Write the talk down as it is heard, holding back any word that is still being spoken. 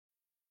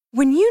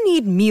When you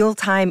need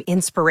mealtime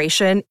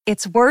inspiration,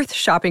 it's worth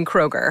shopping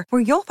Kroger,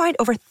 where you'll find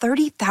over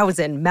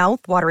 30,000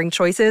 mouth-watering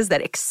choices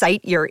that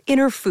excite your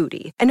inner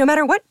foodie. And no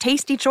matter what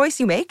tasty choice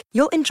you make,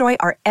 you'll enjoy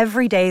our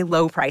everyday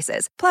low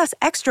prices, plus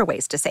extra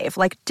ways to save,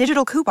 like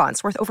digital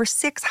coupons worth over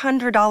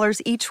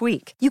 $600 each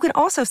week. You can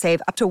also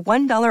save up to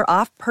 $1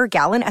 off per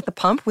gallon at the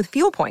pump with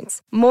fuel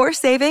points. More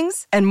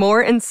savings and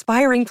more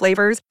inspiring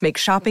flavors make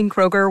shopping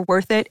Kroger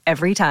worth it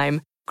every time.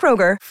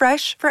 Kroger,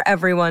 fresh for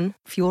everyone.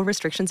 Fuel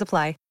restrictions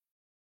apply.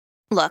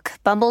 Look,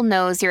 Bumble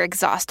knows you're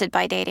exhausted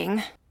by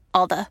dating.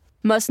 All the,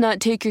 must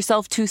not take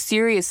yourself too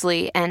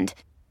seriously, and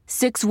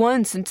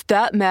 6'1" since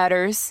that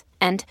matters,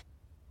 and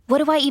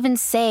what do I even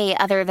say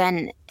other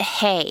than,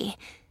 hey?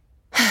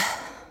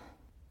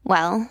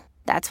 Well,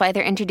 that's why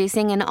they're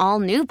introducing an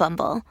all-new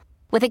Bumble,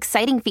 with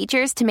exciting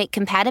features to make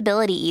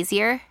compatibility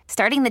easier,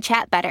 starting the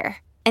chat better,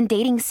 and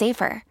dating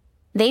safer.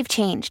 They've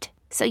changed,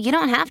 so you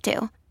don't have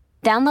to.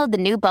 Download the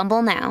new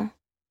Bumble now.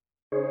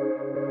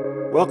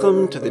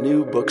 Welcome to the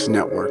New Books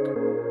Network.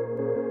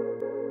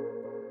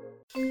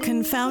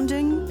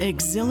 Confounding,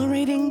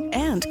 exhilarating,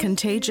 and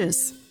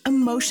contagious.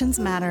 Emotions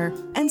matter,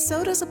 and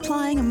so does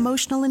applying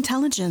emotional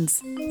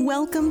intelligence.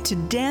 Welcome to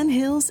Dan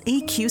Hill's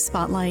EQ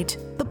Spotlight,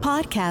 the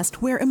podcast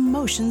where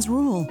emotions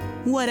rule.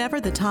 Whatever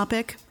the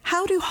topic,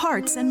 how do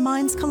hearts and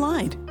minds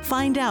collide?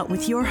 Find out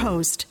with your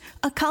host,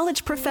 a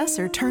college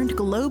professor turned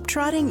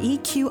globe-trotting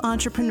EQ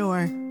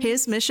entrepreneur.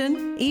 His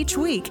mission? Each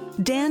week,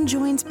 Dan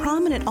joins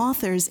prominent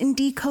authors in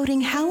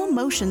decoding how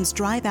emotions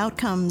drive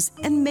outcomes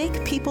and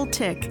make people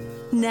tick.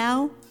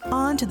 Now,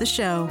 on to the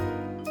show.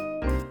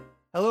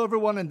 Hello,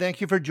 everyone, and thank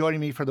you for joining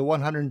me for the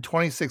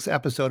 126th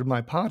episode of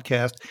my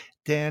podcast,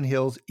 Dan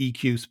Hill's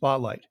EQ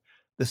Spotlight.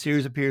 The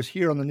series appears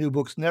here on the New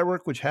Books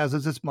Network, which has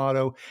as its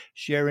motto,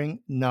 sharing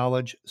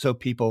knowledge so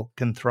people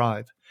can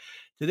thrive.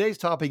 Today's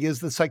topic is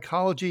the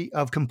psychology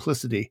of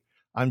complicity.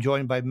 I'm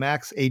joined by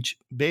Max H.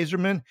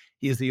 Bazerman.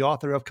 He is the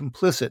author of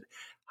Complicit,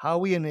 How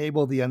We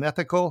Enable the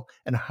Unethical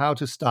and How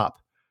to Stop.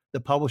 The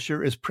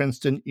publisher is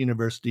Princeton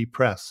University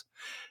Press.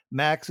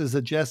 Max is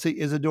a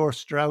Jesse Isidore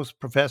Strauss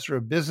Professor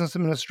of Business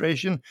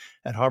Administration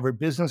at Harvard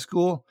Business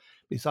School.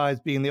 Besides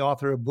being the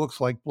author of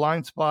books like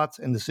Blind Spots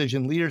and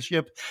Decision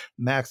Leadership,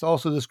 Max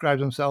also describes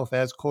himself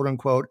as, quote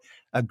unquote,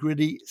 a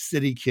gritty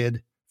city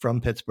kid from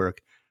Pittsburgh.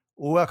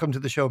 Welcome to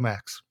the show,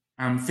 Max.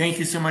 Thank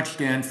you so much,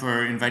 Dan,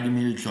 for inviting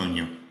me to join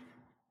you.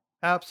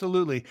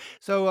 Absolutely.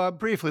 So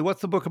briefly,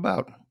 what's the book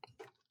about?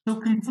 So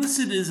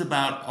Complicit is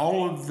about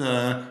all of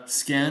the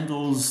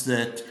scandals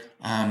that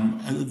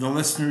the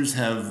listeners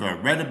have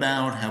read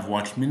about, have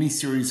watched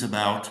miniseries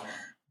about,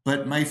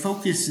 but my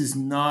focus is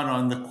not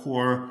on the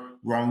core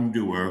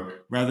wrongdoer.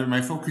 Rather,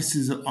 my focus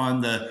is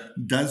on the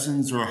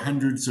dozens or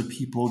hundreds of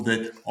people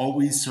that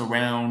always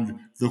surround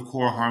the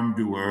core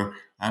harmdoer,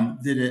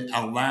 that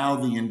allow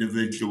the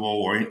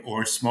individual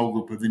or a small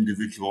group of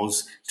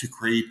individuals to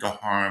create the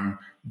harm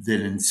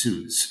that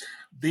ensues.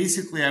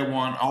 Basically, I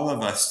want all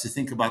of us to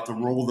think about the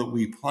role that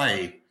we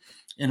play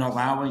in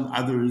allowing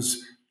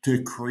others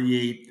to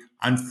create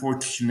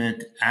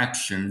unfortunate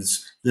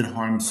actions that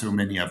harm so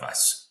many of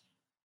us.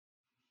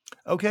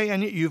 Okay,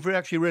 and you've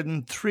actually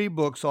written 3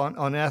 books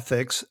on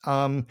ethics.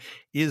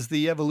 Is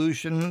the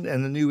evolution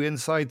and the new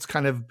insights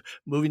kind of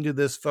moving to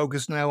this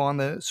focus now on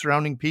the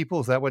surrounding people?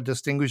 Is that what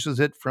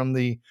distinguishes it from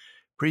the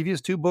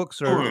previous 2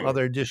 books, or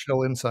other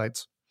additional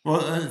insights?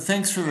 Well,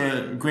 thanks for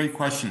the great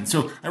question.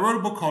 So I wrote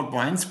a book called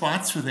Blind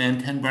Spots with Ann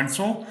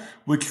Ten-Brensel,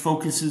 which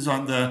focuses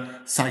on the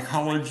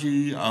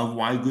psychology of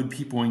why good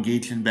people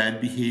engage in bad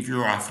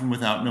behavior, often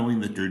without knowing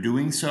that they're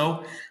doing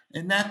so.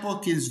 And that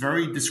book is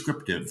very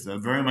descriptive,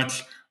 very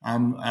much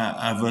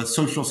of a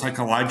social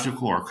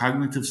psychological or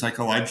cognitive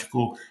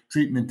psychological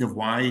treatment of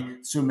why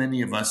so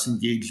many of us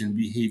engage in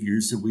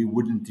behaviors that we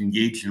wouldn't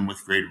engage in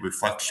with greater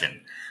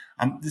reflection.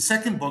 The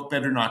second book,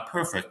 Better Not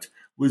Perfect,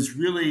 was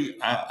really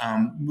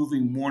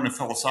moving more in a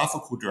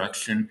philosophical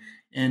direction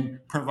and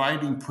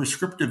providing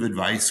prescriptive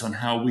advice on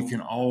how we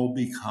can all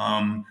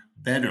become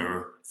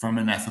better from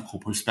an ethical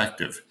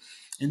perspective.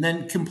 And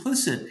then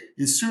Complicit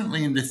is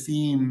certainly in the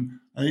theme,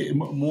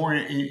 more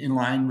in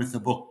line with the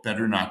book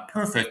Better Not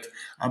Perfect,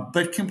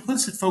 but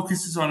Complicit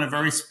focuses on a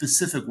very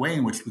specific way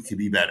in which we could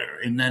be better,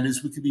 and that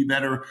is we could be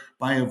better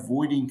by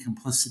avoiding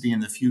complicity in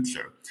the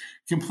future.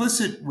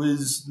 Complicit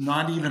was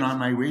not even on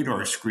my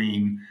radar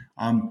screen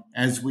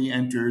as we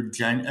entered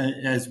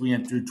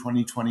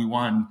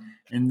 2021,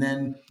 and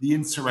then the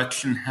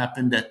insurrection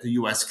happened at the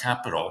U.S.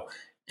 Capitol,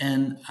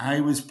 and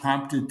I was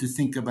prompted to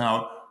think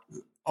about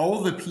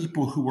all the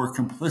people who were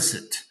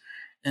complicit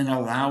in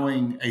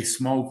allowing a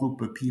small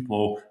group of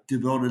people to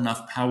build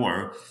enough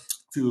power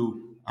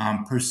to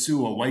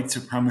pursue a white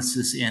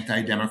supremacist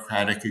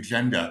anti-democratic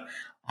agenda.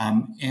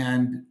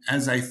 And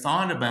as I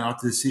thought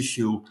about this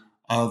issue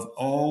of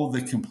all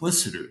the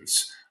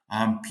complicitors,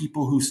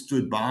 people who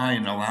stood by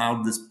and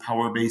allowed this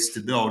power base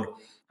to build,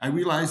 I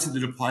realized that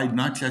it applied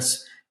not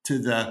just to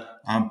the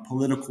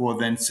political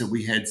events that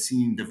we had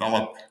seen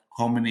develop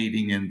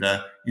culminating in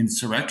the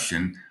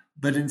insurrection,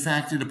 but in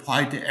fact, it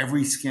applied to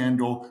every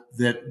scandal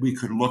that we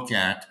could look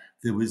at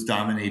that was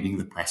dominating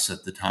the press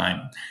at the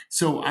time.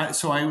 So I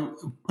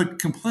put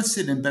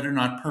complicit and better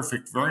not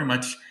perfect very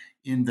much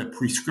in the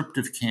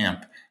prescriptive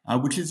camp,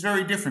 which is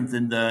very different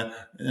than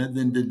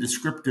the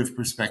descriptive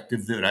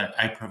perspective that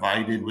I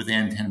provided with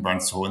Anne Ten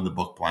Brunsell in the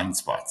book Blind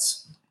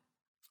Spots.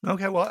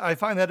 Okay, well, I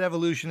find that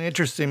evolution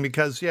interesting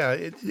because,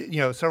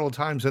 several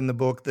times in the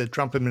book, the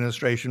Trump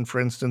administration, for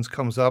instance,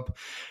 comes up,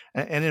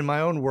 and in my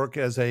own work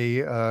as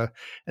an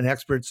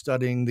expert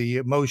studying the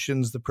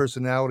emotions, the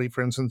personality,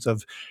 for instance,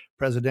 of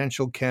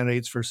presidential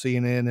candidates for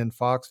CNN and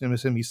Fox and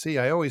MSNBC,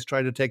 I always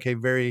try to take a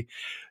very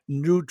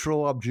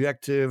neutral,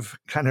 objective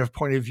kind of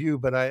point of view.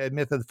 But I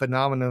admit that the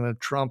phenomenon of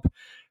Trump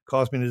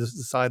caused me to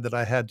decide that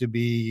I had to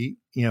be,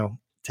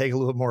 take a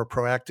little more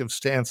proactive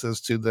stances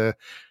to the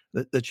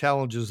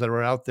challenges that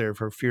are out there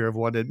for fear of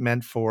what it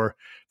meant for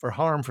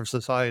harm for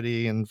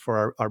society and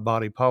for our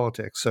body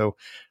politics. So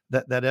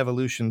that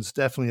evolution is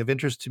definitely of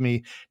interest to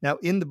me. Now,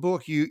 in the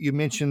book, you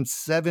mentioned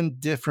 7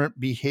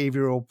 different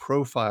behavioral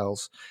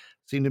profiles.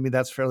 Seemed to me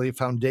that's fairly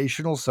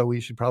foundational, so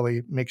we should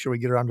probably make sure we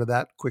get around to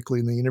that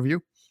quickly in the interview.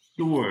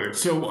 Sure.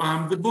 So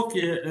the book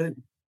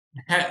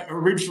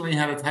originally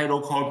had a title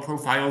called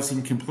Profiles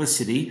in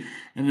Complicity,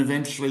 and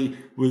eventually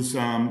was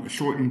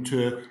shortened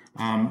to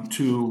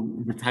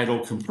the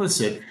title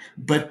Complicit.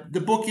 But the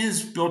book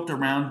is built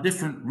around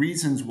different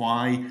reasons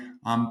why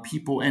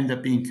people end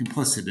up being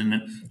complicit.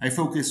 And I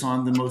focus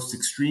on the most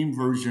extreme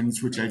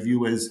versions, which I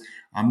view as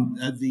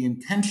the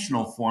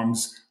intentional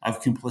forms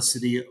of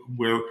complicity,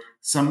 where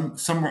some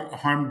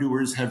harm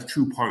doers have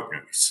true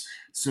partners.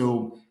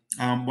 So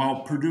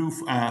while Purdue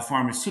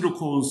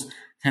Pharmaceuticals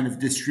kind of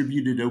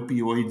distributed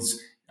opioids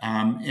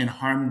and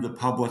harmed the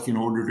public in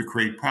order to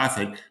create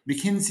profit,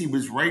 McKinsey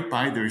was right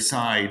by their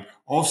side,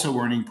 also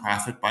earning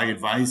profit by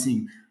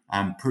advising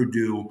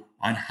Purdue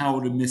on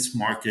how to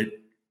mismarket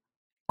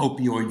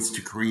opioids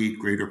to create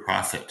greater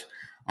profit.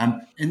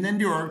 And then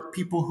there are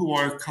people who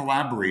are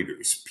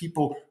collaborators,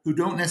 people who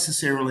don't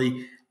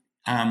necessarily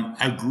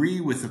agree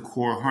with the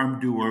core harm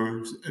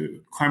doers'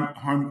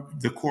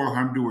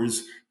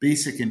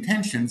 basic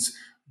intentions,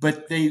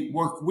 but they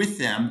work with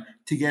them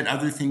to get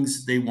other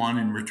things they want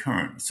in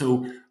return.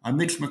 So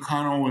Mitch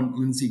McConnell and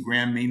Lindsey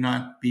Graham may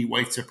not be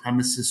white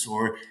supremacists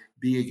or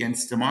be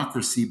against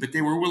democracy, but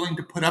they were willing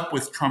to put up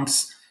with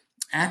Trump's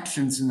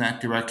actions in that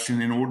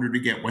direction in order to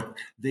get what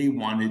they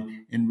wanted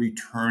in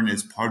return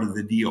as part of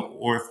the deal.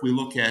 Or if we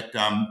look at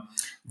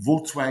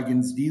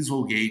Volkswagen's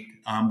Dieselgate,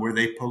 where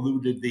they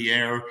polluted the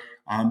air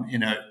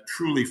in a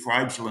truly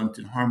fraudulent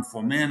and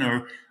harmful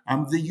manner,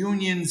 the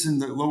unions in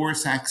the Lower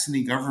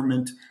Saxony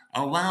government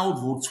allowed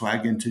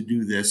Volkswagen to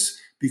do this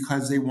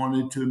because they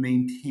wanted to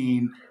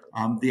maintain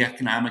the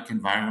economic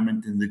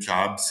environment and the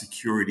job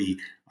security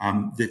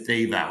that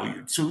they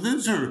valued. So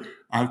those are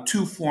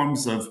 2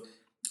 forms of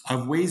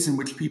ways in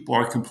which people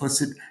are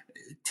complicit,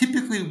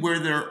 typically where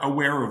they're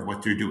aware of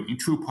what they're doing,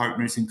 true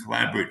partners and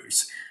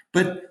collaborators.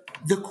 But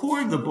the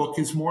core of the book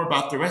is more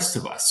about the rest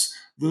of us,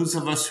 those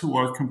of us who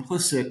are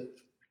complicit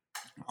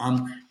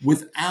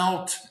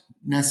without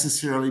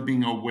necessarily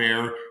being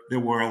aware that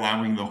we're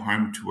allowing the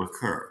harm to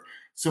occur.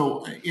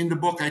 So in the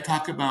book, I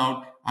talk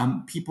about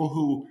people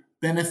who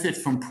benefit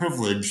from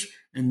privilege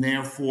and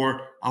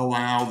therefore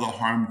allow the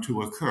harm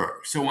to occur.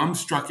 So I'm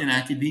struck in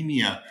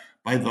academia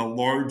by the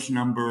large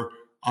number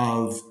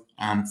of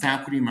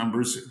faculty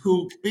members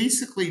who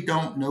basically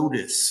don't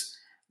notice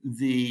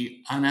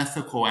the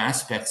unethical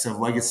aspects of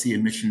legacy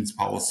admissions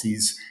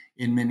policies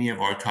in many of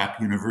our top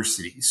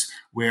universities,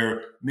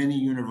 where many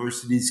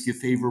universities give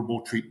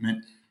favorable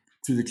treatment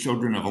to the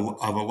children of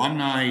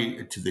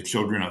alumni, to the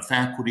children of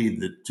faculty,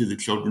 to the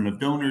children of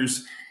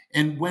donors.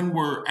 And when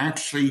we're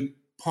actually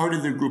part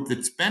of the group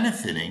that's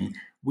benefiting,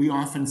 we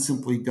often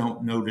simply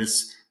don't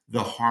notice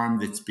the harm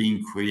that's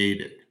being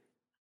created.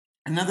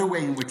 Another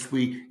way in which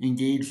we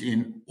engage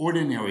in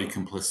ordinary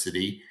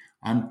complicity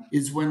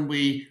is when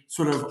we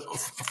sort of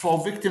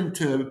fall victim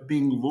to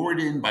being lured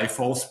in by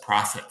false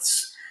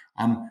prophets.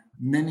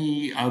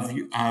 Many of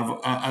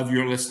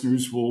your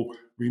listeners will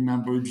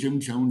remember Jim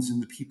Jones in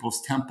the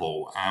People's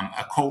Temple,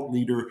 a cult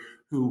leader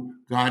who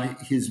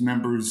got his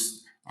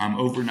members,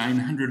 over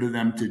 900 of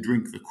them, to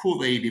drink the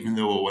Kool-Aid, even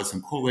though it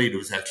wasn't Kool-Aid, it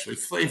was actually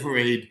Flavor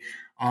Aid.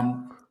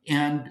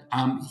 And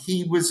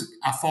he was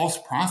a false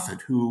prophet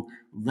who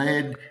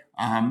led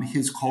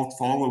his cult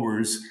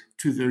followers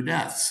to their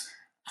deaths.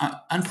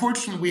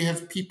 Unfortunately, we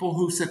have people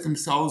who set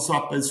themselves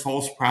up as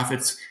false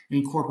prophets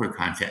in corporate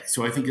context.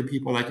 So I think of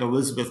people like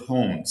Elizabeth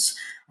Holmes,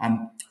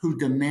 who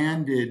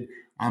demanded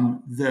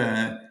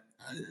the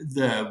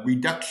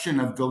reduction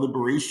of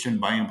deliberation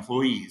by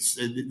employees.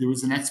 There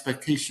was an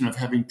expectation of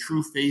having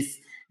true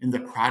faith in the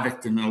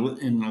product in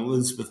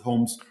Elizabeth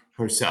Holmes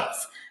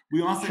herself.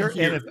 We often sure,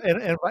 hear,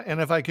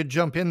 and if I could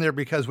jump in there,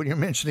 because when you're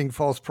mentioning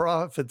false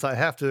prophets, I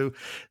have to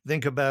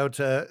think about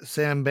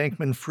Sam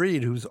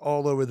Bankman-Fried, who's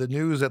all over the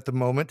news at the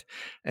moment,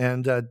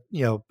 and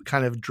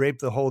kind of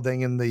draped the whole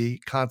thing in the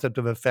concept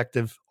of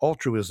effective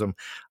altruism.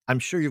 I'm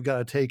sure you've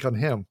got a take on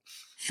him.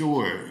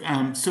 Sure.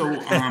 I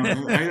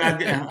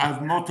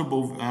have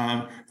multiple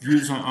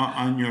views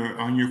on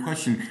your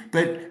question,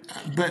 but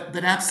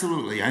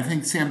absolutely, I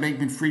think Sam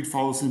Bankman-Fried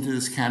falls into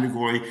this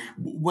category.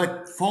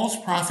 What false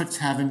prophets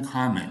have in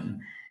common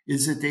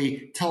is that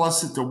they tell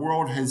us that the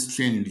world has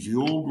changed, the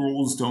old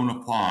rules don't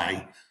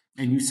apply,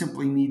 and you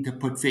simply need to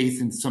put faith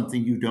in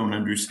something you don't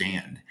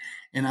understand.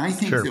 And I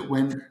think Sure. that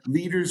when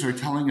leaders are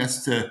telling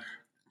us to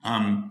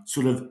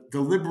sort of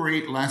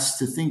deliberate less,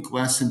 to think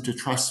less, and to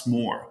trust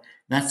more,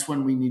 that's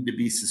when we need to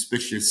be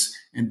suspicious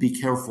and be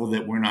careful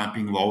that we're not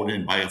being lulled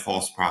in by a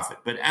false prophet.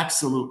 But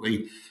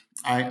absolutely,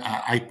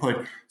 I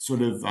put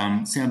sort of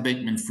Sam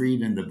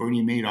Bankman-Fried and the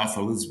Bernie Madoff,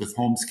 Elizabeth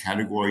Holmes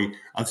category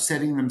of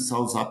setting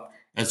themselves up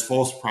as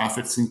false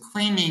prophets and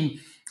claiming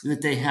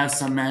that they have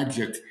some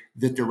magic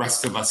that the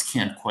rest of us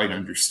can't quite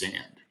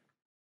understand.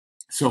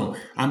 So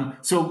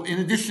in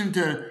addition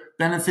to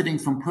benefiting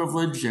from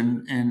privilege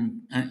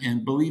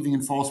and believing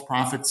in false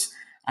prophets,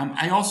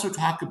 I also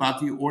talk about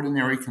the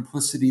ordinary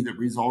complicity that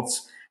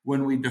results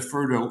when we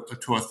defer to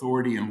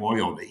authority and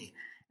loyalty.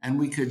 And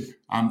we could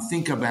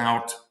think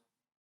about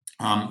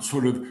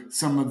sort of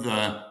some of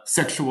the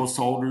sexual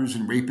assaulters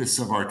and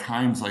rapists of our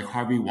times, like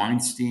Harvey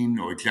Weinstein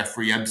or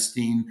Jeffrey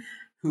Epstein,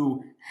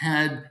 who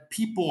had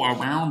people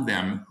around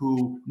them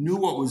who knew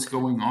what was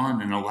going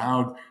on and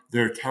allowed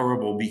their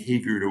terrible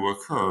behavior to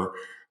occur.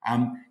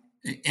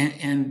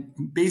 And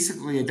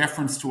basically a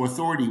deference to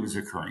authority was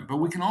occurring. But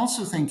we can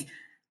also think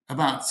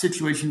about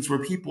situations where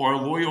people are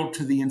loyal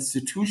to the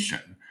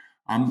institution.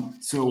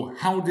 So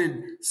how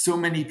did so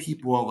many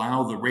people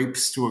allow the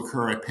rapes to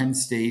occur at Penn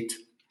State,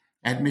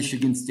 at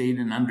Michigan State,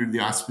 and under the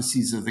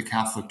auspices of the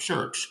Catholic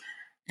Church?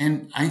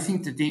 And I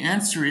think that the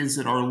answer is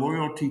that our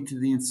loyalty to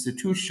the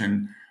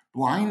institution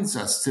blinds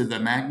us to the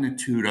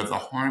magnitude of the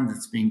harm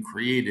that's being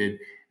created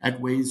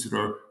at ways that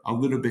are a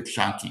little bit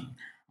shocking.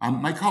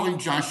 My colleague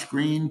Josh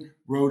Green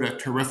wrote a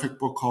terrific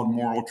book called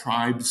Moral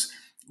Tribes,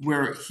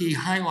 where he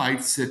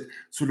highlights that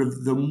sort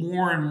of the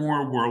more and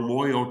more we're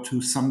loyal to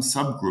some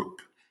subgroup,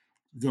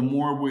 the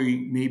more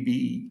we may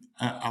be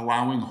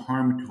allowing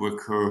harm to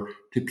occur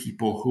to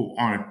people who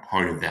aren't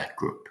part of that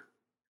group.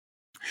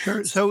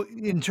 Sure. So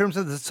in terms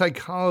of the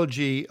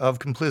psychology of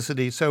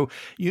complicity, so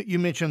you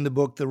mentioned in the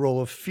book the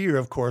role of fear,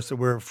 of course, that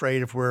we're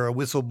afraid if we're a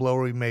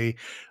whistleblower, we may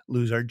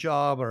lose our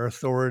job, our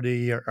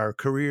authority, our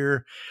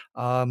career.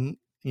 I'm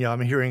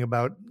hearing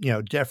about,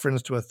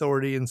 deference to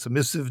authority and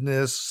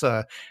submissiveness,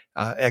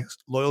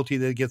 loyalty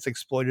that gets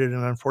exploited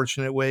in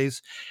unfortunate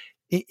ways.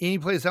 Any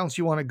place else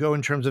you want to go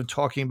in terms of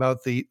talking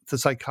about the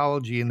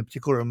psychology and the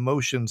particular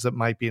emotions that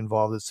might be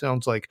involved? It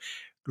sounds like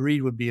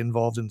greed would be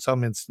involved in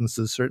some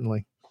instances,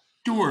 certainly.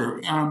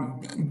 Sure.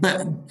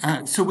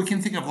 So we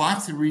can think of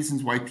lots of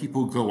reasons why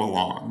people go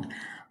along.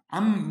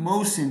 I'm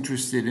most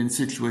interested in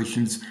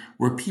situations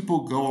where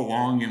people go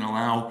along and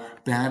allow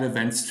bad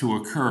events to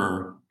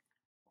occur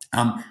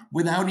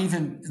without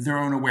even their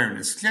own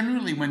awareness.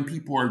 Generally, when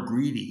people are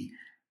greedy,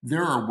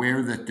 they're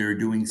aware that they're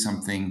doing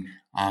something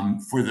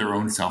for their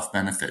own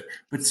self-benefit.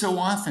 But so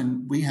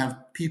often we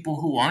have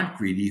people who aren't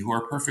greedy, who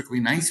are perfectly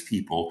nice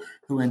people,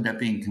 who end up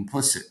being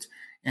complicit.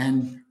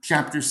 And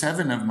chapter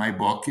 7 of my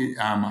book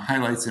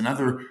highlights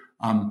another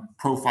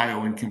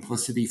profile in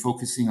complicity,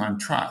 focusing on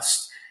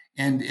trust.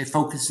 And it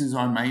focuses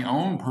on my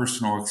own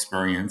personal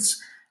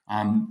experience,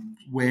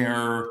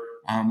 where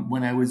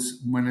when I was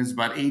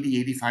about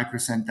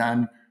 85%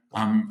 done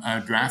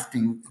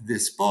drafting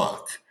this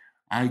book,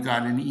 I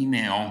got an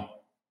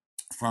email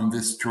from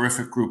this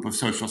terrific group of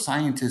social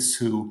scientists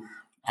who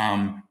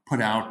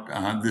put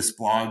out this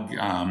blog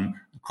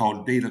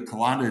called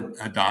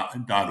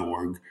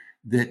datacolada.org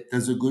that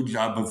does a good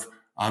job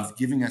of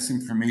giving us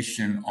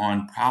information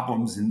on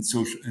problems in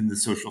the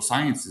social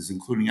sciences,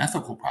 including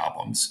ethical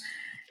problems.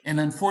 And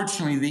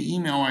unfortunately, the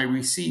email I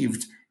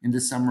received in the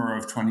summer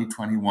of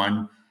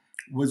 2021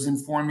 was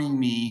informing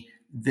me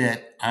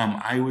that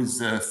I was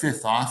the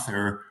 5th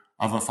author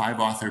of a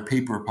 5-author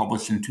paper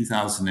published in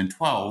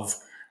 2012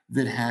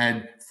 that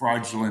had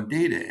fraudulent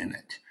data in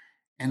it.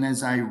 And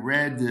as I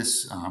read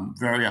this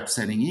very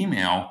upsetting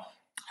email,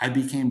 I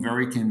became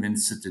very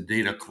convinced that the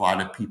Data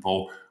Colada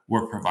people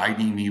were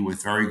providing me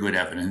with very good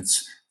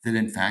evidence that,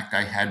 in fact,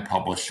 I had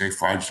published a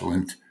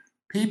fraudulent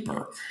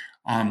paper.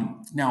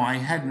 Now, I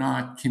had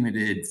not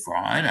committed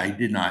fraud. I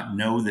did not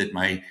know that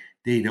my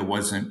data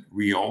wasn't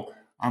real.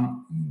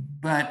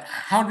 But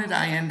how did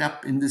I end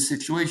up in this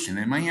situation?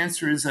 And my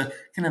answer is a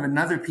kind of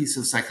another piece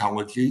of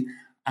psychology.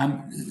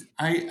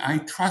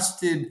 I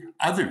trusted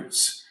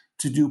others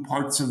to do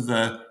parts of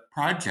the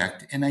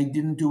project, and I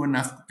didn't do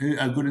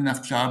a good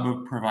enough job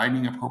of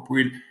providing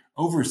appropriate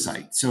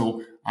oversight.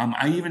 So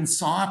I even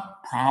saw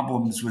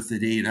problems with the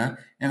data,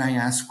 and I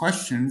asked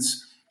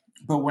questions,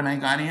 but when I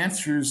got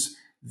answers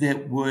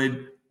that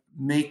would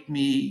make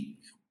me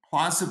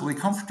plausibly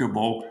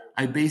comfortable,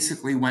 I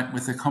basically went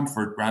with the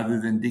comfort rather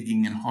than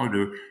digging in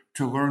harder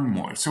to learn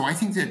more. So I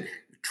think that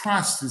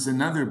trust is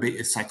another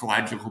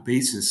psychological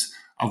basis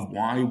of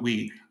why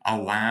we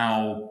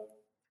allow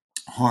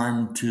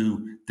harm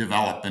to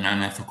develop and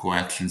unethical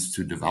actions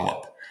to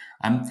develop.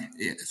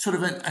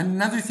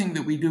 Another thing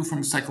that we do from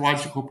a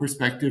psychological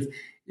perspective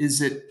is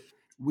that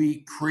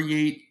we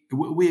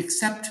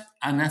accept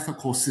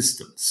unethical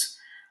systems.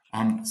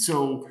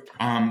 For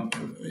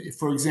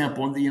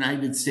example, in the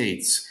United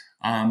States,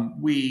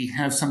 we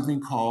have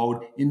something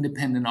called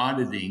independent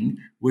auditing,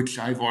 which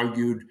I've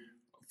argued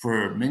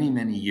for many,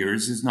 many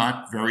years is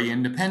not very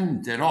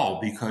independent at all,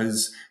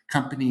 because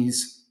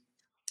companies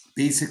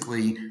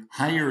basically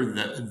hire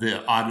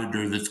the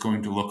auditor that's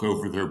going to look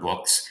over their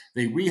books.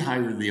 They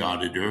rehire the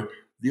auditor.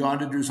 The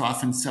auditors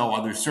often sell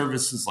other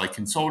services like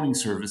consulting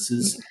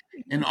services,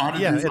 and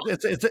auditors. Yeah,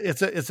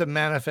 it's a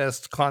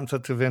manifest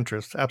conflict of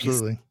interest.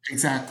 Absolutely,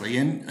 exactly.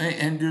 And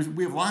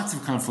we have lots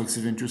of conflicts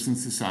of interest in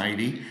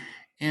society,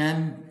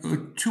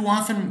 and too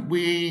often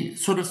we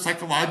sort of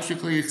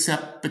psychologically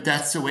accept, but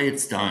that's the way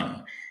it's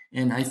done.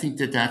 And I think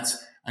that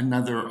that's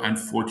another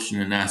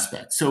unfortunate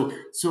aspect. So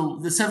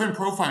the 7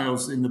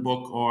 profiles in the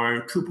book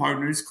are true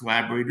partners,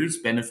 collaborators,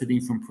 benefiting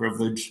from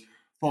privilege,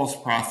 false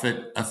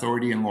profit,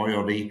 authority and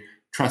loyalty,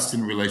 trust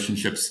in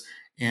relationships,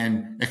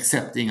 and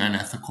accepting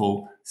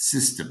unethical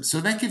systems. So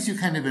that gives you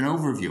kind of an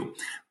overview.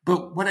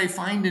 But what I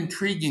find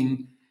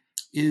intriguing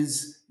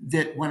is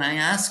that when I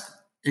ask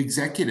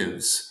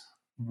executives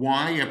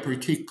why a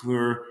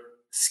particular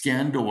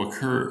scandal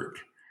occurred,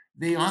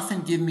 they often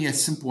give me a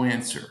simple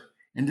answer.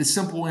 And the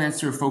simple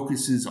answer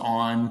focuses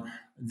on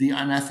the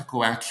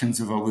unethical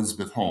actions of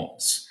Elizabeth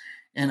Holmes.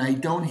 And I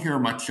don't hear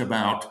much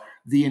about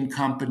the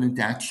incompetent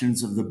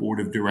actions of the board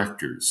of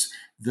directors,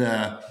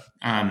 the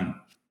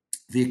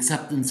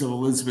acceptance of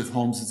Elizabeth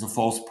Holmes as a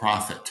false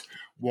prophet,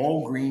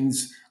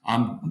 Walgreens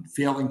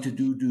failing to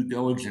do due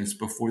diligence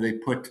before they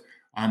put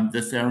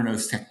the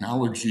Theranos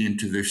technology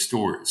into their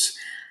stores.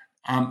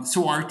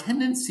 So our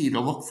tendency to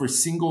look for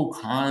single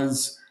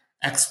cause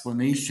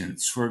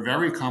explanations for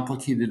very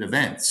complicated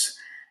events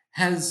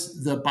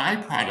has the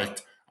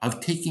byproduct of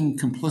taking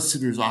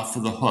complicitors off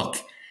of the hook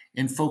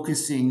and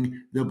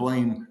focusing the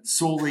blame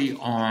solely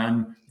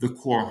on the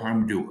core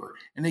harm doer.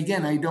 And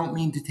again, I don't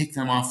mean to take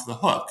them off the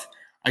hook.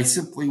 I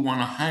simply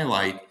want to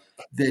highlight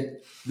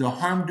that the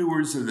harm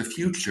doers of the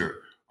future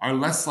are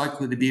less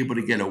likely to be able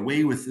to get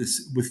away with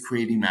this, with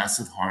creating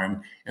massive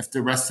harm, if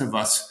the rest of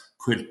us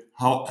could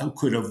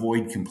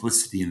avoid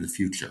complicity in the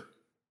future.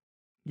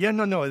 Yeah,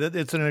 no,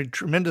 it's a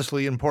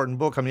tremendously important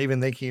book. I'm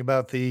even thinking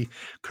about the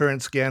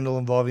current scandal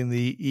involving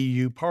the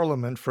EU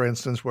Parliament, for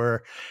instance,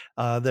 where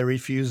they're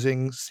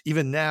refusing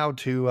even now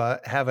to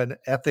have an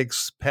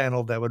ethics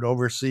panel that would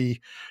oversee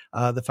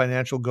the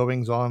financial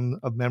goings-on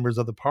of members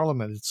of the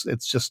Parliament.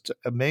 It's just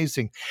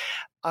amazing.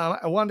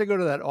 I wanted to go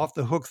to that off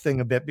the hook thing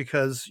a bit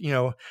because,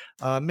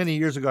 many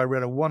years ago, I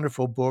read a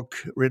wonderful book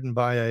written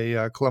by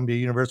a Columbia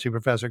University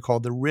professor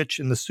called The Rich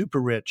and the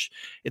Super Rich.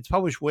 It's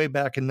published way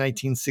back in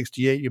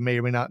 1968. You may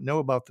or may not know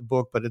about the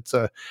book, but it's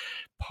a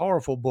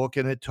powerful book.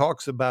 And it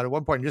talks about, at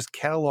one point, just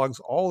catalogs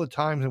all the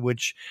times in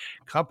which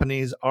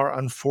companies are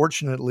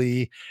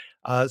unfortunately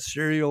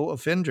serial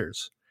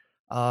offenders.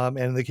 And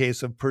in the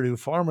case of Purdue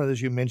Pharma,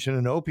 as you mentioned,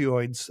 and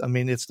opioids, I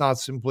mean, it's not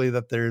simply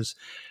that there's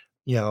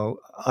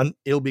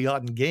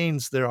ill-begotten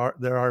gains. There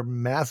are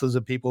masses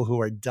of people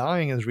who are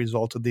dying as a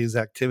result of these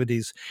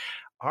activities.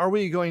 Are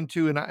we going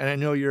to, and I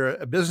know you're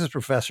a business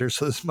professor,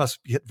 so this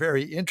must get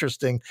very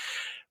interesting,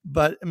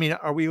 but I mean,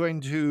 are we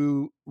going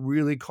to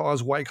really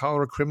cause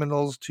white-collar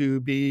criminals to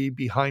be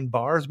behind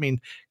bars? I mean,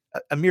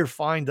 a mere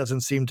fine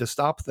doesn't seem to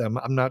stop them.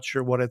 I'm not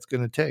sure what it's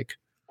going to take.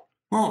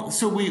 Well,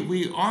 so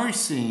we are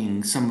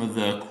seeing some of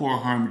the core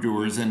harm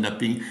doers end up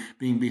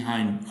being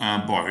behind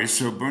bars.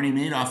 So Bernie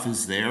Madoff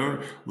is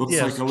there. Looks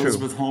like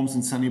Elizabeth Holmes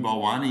and Sunny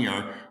Balwani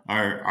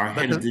are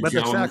headed to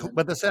jail.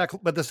 But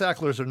the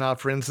Sacklers are not.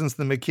 For instance,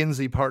 the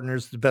McKinsey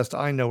partners, the best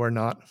I know, are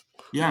not.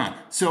 Yeah.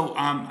 So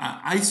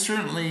I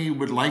certainly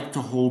would like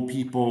to hold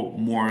people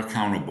more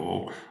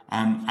accountable.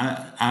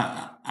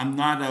 I'm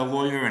not a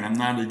lawyer and I'm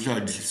not a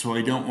judge, so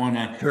I don't want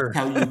to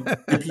tell you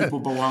that people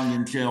belong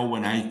in jail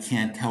when I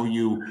can't tell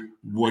you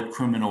what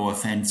criminal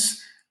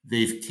offense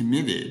they've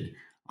committed.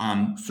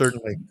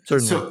 Certainly.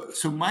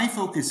 So my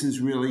focus is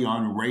really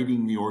on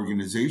righting the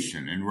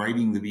organization and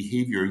righting the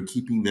behavior and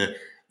keeping the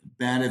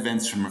bad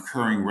events from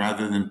occurring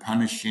rather than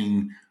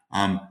punishing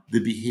the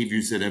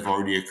behaviors that have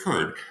already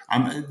occurred.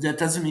 That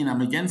doesn't mean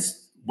I'm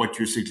against what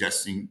you're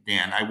suggesting,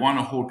 Dan. I want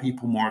to hold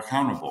people more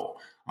accountable.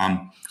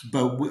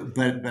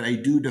 But I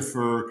do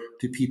defer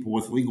to people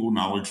with legal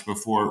knowledge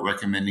before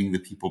recommending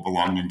that people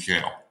belong in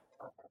jail.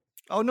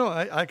 Oh, no,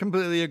 I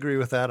completely agree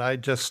with that. I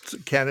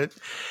just can't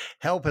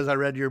help, as I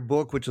read your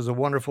book, which is a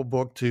wonderful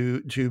book,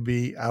 to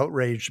be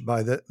outraged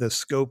by the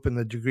scope and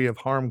the degree of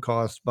harm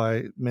caused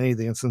by many of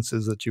the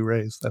instances that you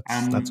raised.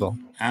 That's all.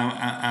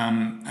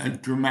 I'm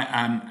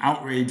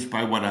outraged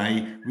by what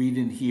I read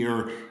and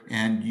hear.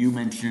 And you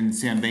mentioned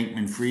Sam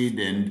Bankman-Fried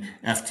and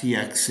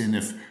FTX. And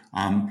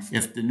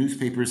if the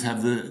newspapers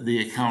have the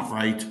account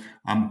right,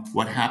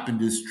 what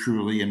happened is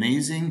truly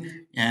amazing.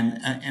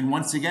 And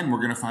once again,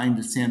 we're going to find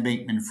that Sam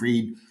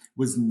Bankman-Fried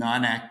was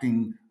not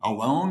acting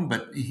alone,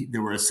 but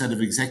there were a set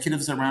of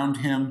executives around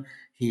him.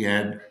 He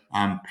had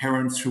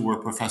parents who were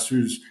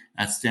professors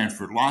at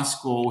Stanford Law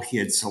School. He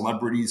had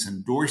celebrities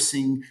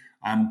endorsing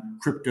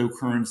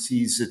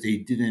cryptocurrencies that they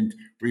didn't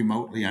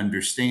remotely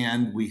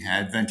understand. We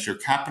had venture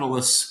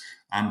capitalists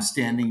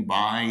standing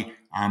by,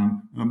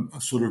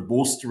 sort of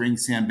bolstering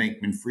Sam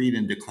Bankman-Fried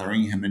and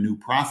declaring him a new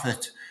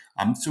prophet.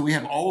 So we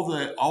have all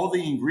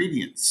the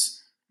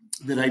ingredients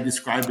that I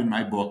described in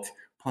my book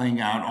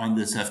playing out on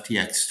this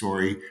FTX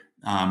story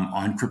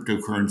on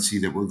cryptocurrency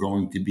that we're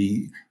going to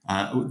be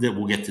that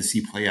we'll get to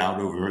see play out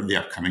over the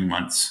upcoming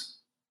months.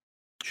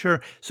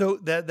 Sure. So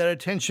that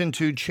attention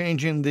to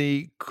changing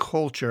the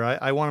culture,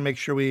 I want to make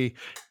sure we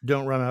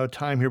don't run out of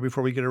time here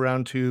before we get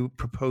around to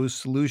proposed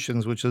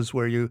solutions, which is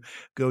where you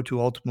go to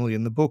ultimately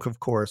in the book, of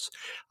course.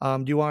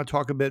 Do you want to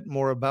talk a bit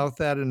more about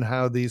that and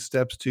how these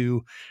steps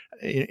to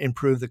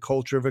improve the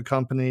culture of a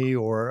company,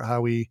 or how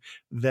we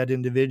vet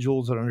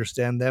individuals and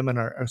understand them, and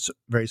our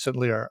very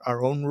simply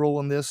our own role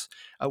in this?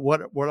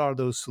 What are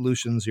those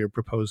solutions you're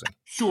proposing?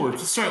 Sure. To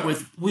start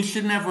with, we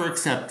should never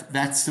accept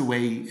that's the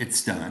way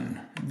it's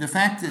done. The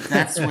fact that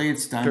that's the way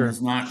it's done Sure.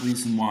 is not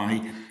reason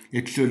why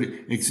it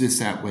should exist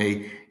that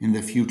way in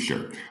the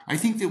future. I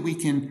think that we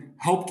can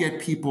help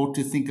get people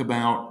to think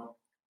about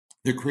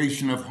the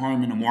creation of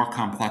harm in a more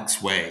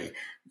complex way,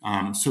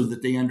 so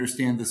that they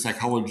understand the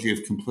psychology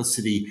of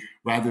complicity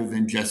rather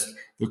than just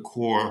the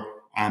core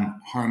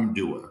harm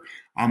doer.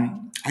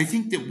 I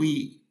think that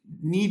we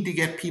need to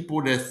get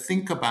people to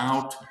think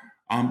about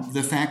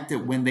the fact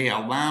that when they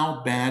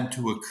allow bad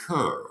to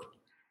occur,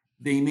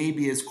 they may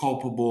be as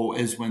culpable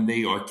as when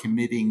they are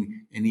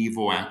committing an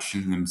evil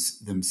action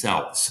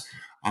themselves.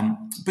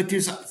 But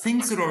there's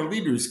things that our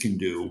leaders can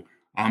do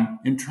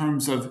in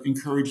terms of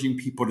encouraging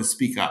people to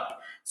speak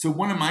up. So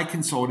one of my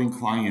consulting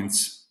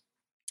clients,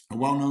 a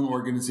well-known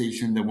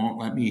organization that won't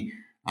let me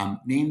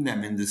name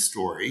them in this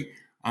story,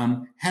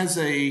 has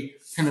a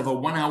kind of a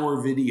 1-hour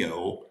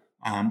video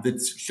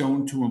that's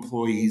shown to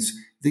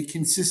employees that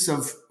consists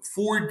of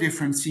 4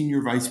 different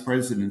senior vice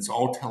presidents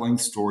all telling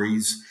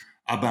stories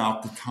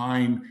about the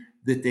time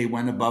that they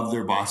went above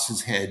their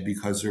boss's head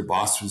because their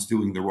boss was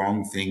doing the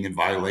wrong thing and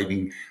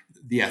violating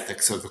the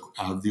ethics of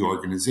the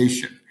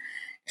organization.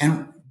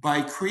 And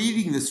by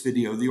creating this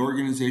video, the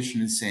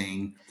organization is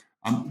saying,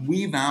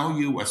 we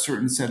value a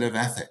certain set of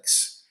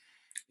ethics,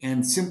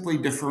 and simply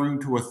deferring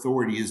to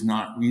authority is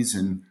not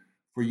reason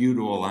for you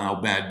to allow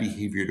bad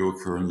behavior to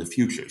occur in the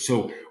future.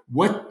 So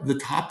what the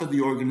top of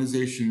the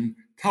organization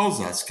tells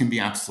us can be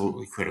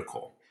absolutely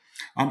critical.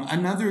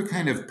 Another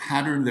kind of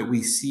pattern that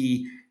we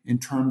see in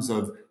terms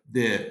of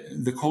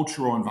the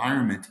cultural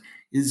environment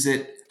is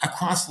that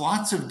across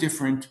lots of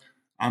different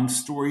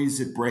stories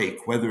that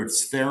break, whether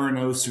it's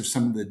Theranos or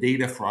some of the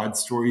data fraud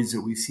stories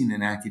that we've seen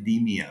in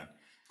academia,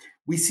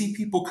 we see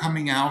people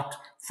coming out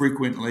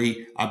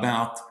frequently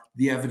about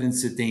the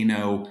evidence that they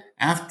know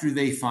after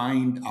they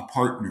find a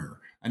partner,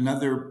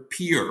 another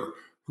peer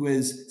who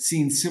has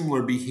seen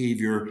similar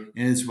behavior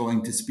and is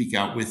willing to speak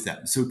out with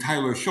them. So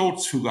Tyler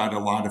Schultz, who got a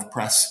lot of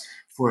press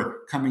for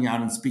coming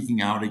out and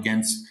speaking out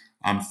against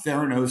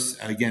Theranos,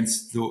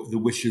 against the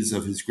wishes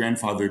of his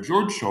grandfather,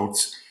 George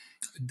Schultz,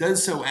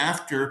 does so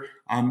after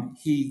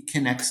he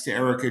connects to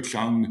Erica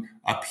Chung,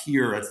 a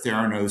peer at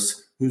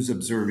Theranos, who's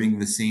observing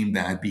the same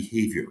bad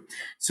behavior.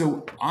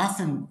 So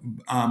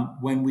often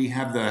when we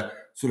have the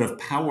sort of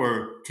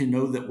power to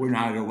know that we're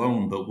not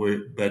alone,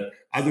 but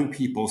other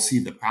people see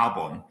the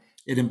problem,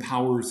 it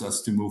empowers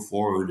us to move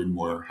forward in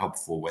more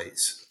helpful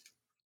ways.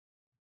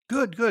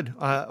 Good.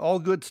 All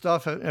good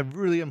stuff. A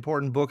really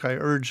important book. I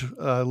urge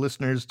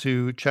listeners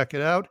to check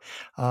it out.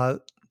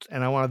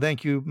 And I want to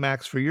thank you,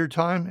 Max, for your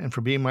time and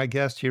for being my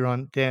guest here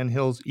on Dan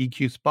Hill's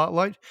EQ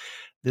Spotlight.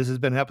 This has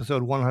been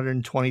episode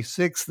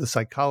 126, The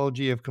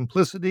Psychology of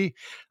Complicity.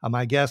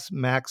 My guest,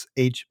 Max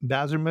H.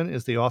 Bazerman,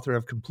 is the author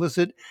of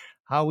Complicit,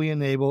 How We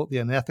Enable the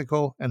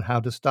Unethical and How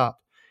to Stop.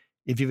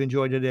 If you've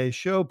enjoyed today's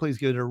show, please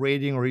give it a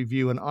rating or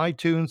review on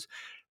iTunes.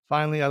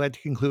 Finally, I like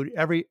to conclude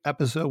every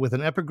episode with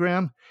an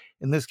epigram.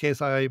 In this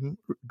case, I'm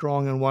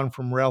drawing on one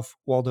from Ralph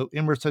Waldo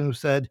Emerson, who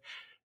said,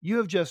 "You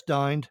have just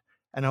dined,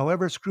 and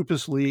however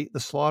scrupulously the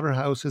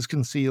slaughterhouse is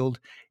concealed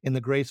in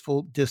the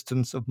graceful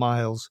distance of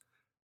miles,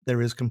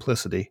 there is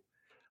complicity."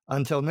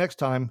 Until next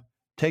time,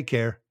 take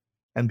care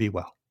and be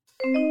well.